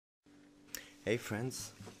Hey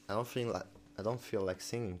friends, I don't feel like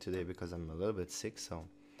singing today because I'm a little bit sick, so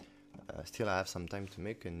still I have some time to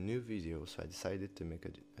make a new video, so I decided to make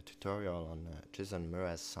a tutorial on Jason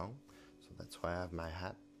Mraz song. So that's why I have my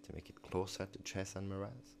hat, to make it closer to Jason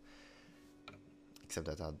Mraz. Except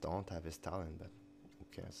that I don't have his talent, but who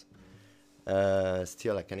cares.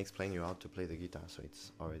 Still I can explain you how to play the guitar, so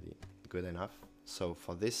it's already good enough. So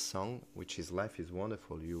for this song, which is Life is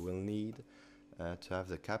Wonderful, you will need to have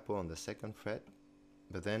the capo on the 2nd fret,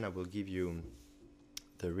 but then I will give you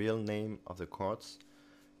the real name of the chords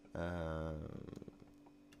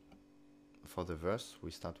for the verse. We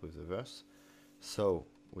start with the verse. So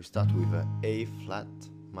we start with a A flat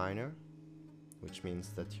minor, which means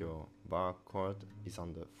that your bar chord is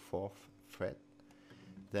on the 4th fret,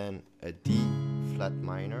 then a D flat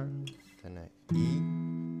minor, then a E,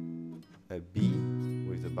 a B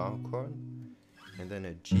with the bar chord, and then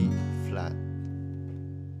a G flat.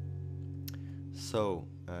 So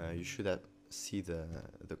you should see the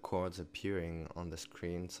chords appearing on the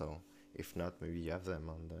screen. So if not, maybe you have them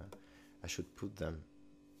on the. I should put them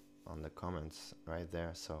on the comments right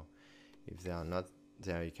there. So if they are not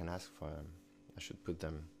there, you can ask for them. I should put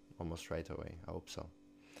them almost right away. I hope so.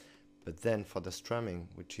 But then for the strumming,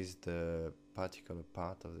 which is the particular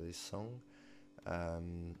part of this song,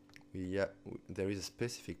 there is a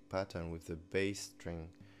specific pattern with the bass string,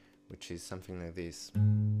 which is something like this.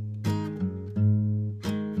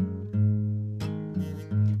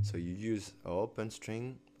 So you use an open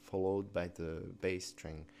string followed by the bass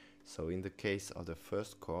string. So in the case of the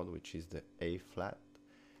first chord, which is the A flat,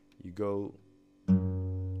 you go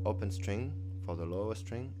open string for the lower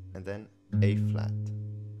string and then A flat.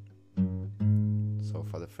 So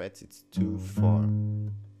for the frets it's 2, 4.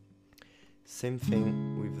 Same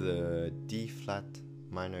thing with the D flat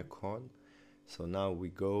minor chord. So now we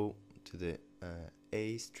go to the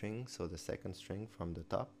A string, so the 2nd string from the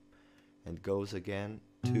top, and goes again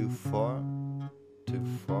 2, 4, 2,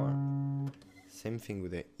 4. Same thing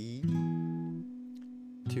with the E,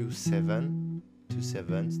 2, 7, 2,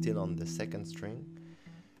 7, still on the 2nd string.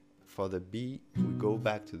 For the B, we go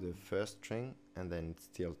back to the 1st string, and then it's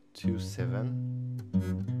still 2, 7.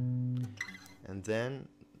 And then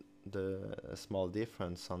the small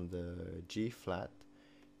difference on the G flat,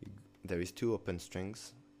 there is 2 open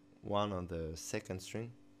strings, one on the 2nd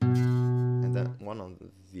string, and then one on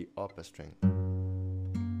the upper string.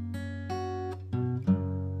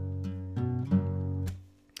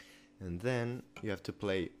 And then you have to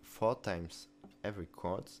play 4 times every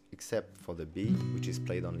chord, except for the B, which is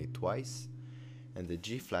played only twice, and the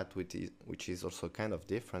G flat, which is also kind of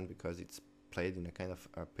different because it's played in a kind of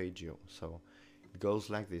arpeggio. So it goes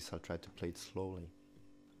like this. I'll try to play it slowly.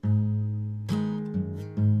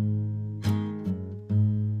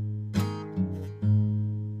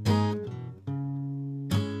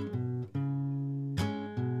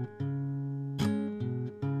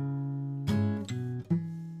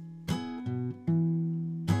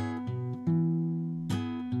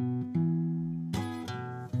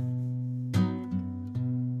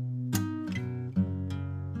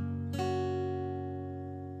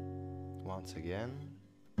 Once again.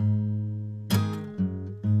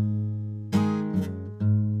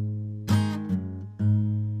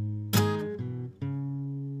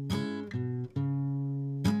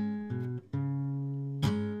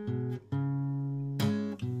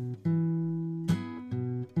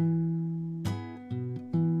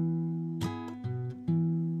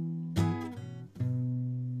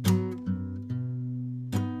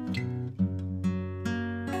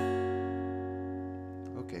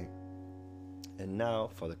 Okay. And now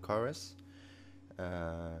for the chorus,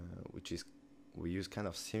 we use kind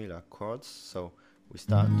of similar chords. So we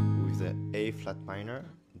start with the A flat minor,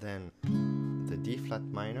 then the D flat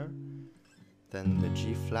minor, then the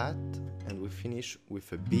G flat, and we finish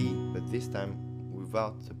with a B, but this time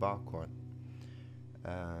without the bar chord.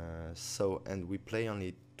 And we play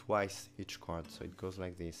only twice each chord, so it goes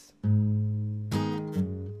like this.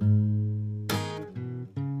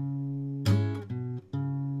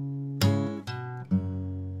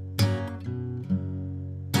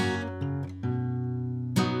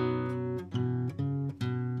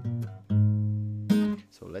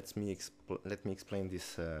 Let me explain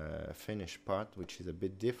this finish part, which is a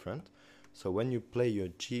bit different. So when you play your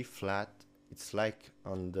G flat, it's like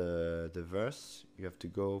on the verse, you have to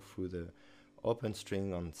go through the open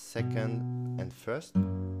string on 2nd and 1st,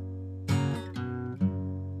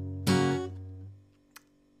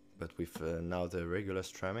 but with now the regular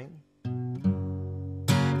strumming.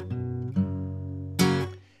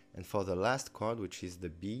 And for the last chord, which is the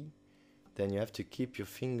B, then you have to keep your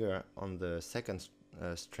finger on the 2nd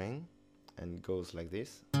string and it goes like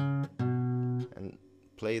this, and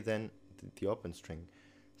play then the open string.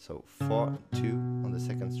 So 4, 2 on the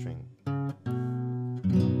second string.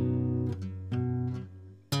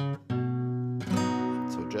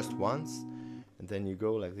 So just once, and then you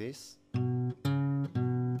go like this.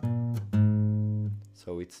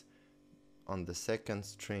 So it's on the second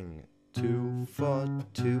string 2, 4,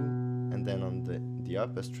 2, and then on the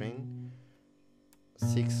upper string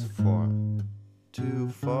 6, 4, 2,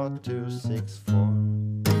 4, 2, 6, 4.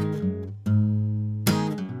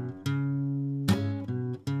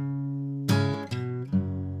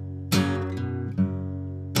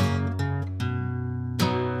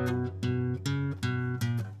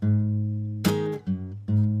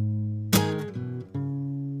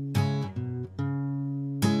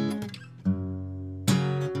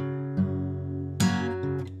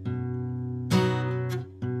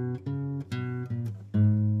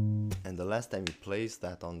 And the last time he plays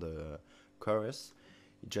that on the chorus,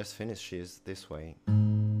 it just finishes this way.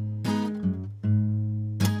 And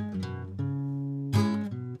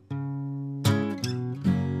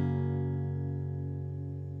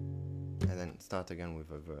then start again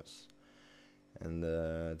with a verse. And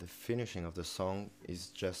the finishing of the song is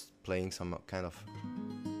just playing some kind of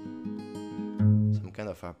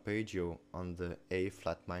arpeggio on the A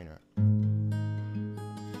flat minor.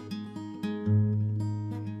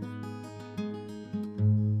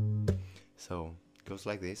 So it goes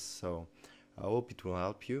like this. So I hope it will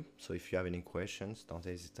help you. So if you have any questions, don't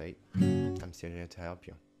hesitate. I'm still here to help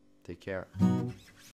you. Take care.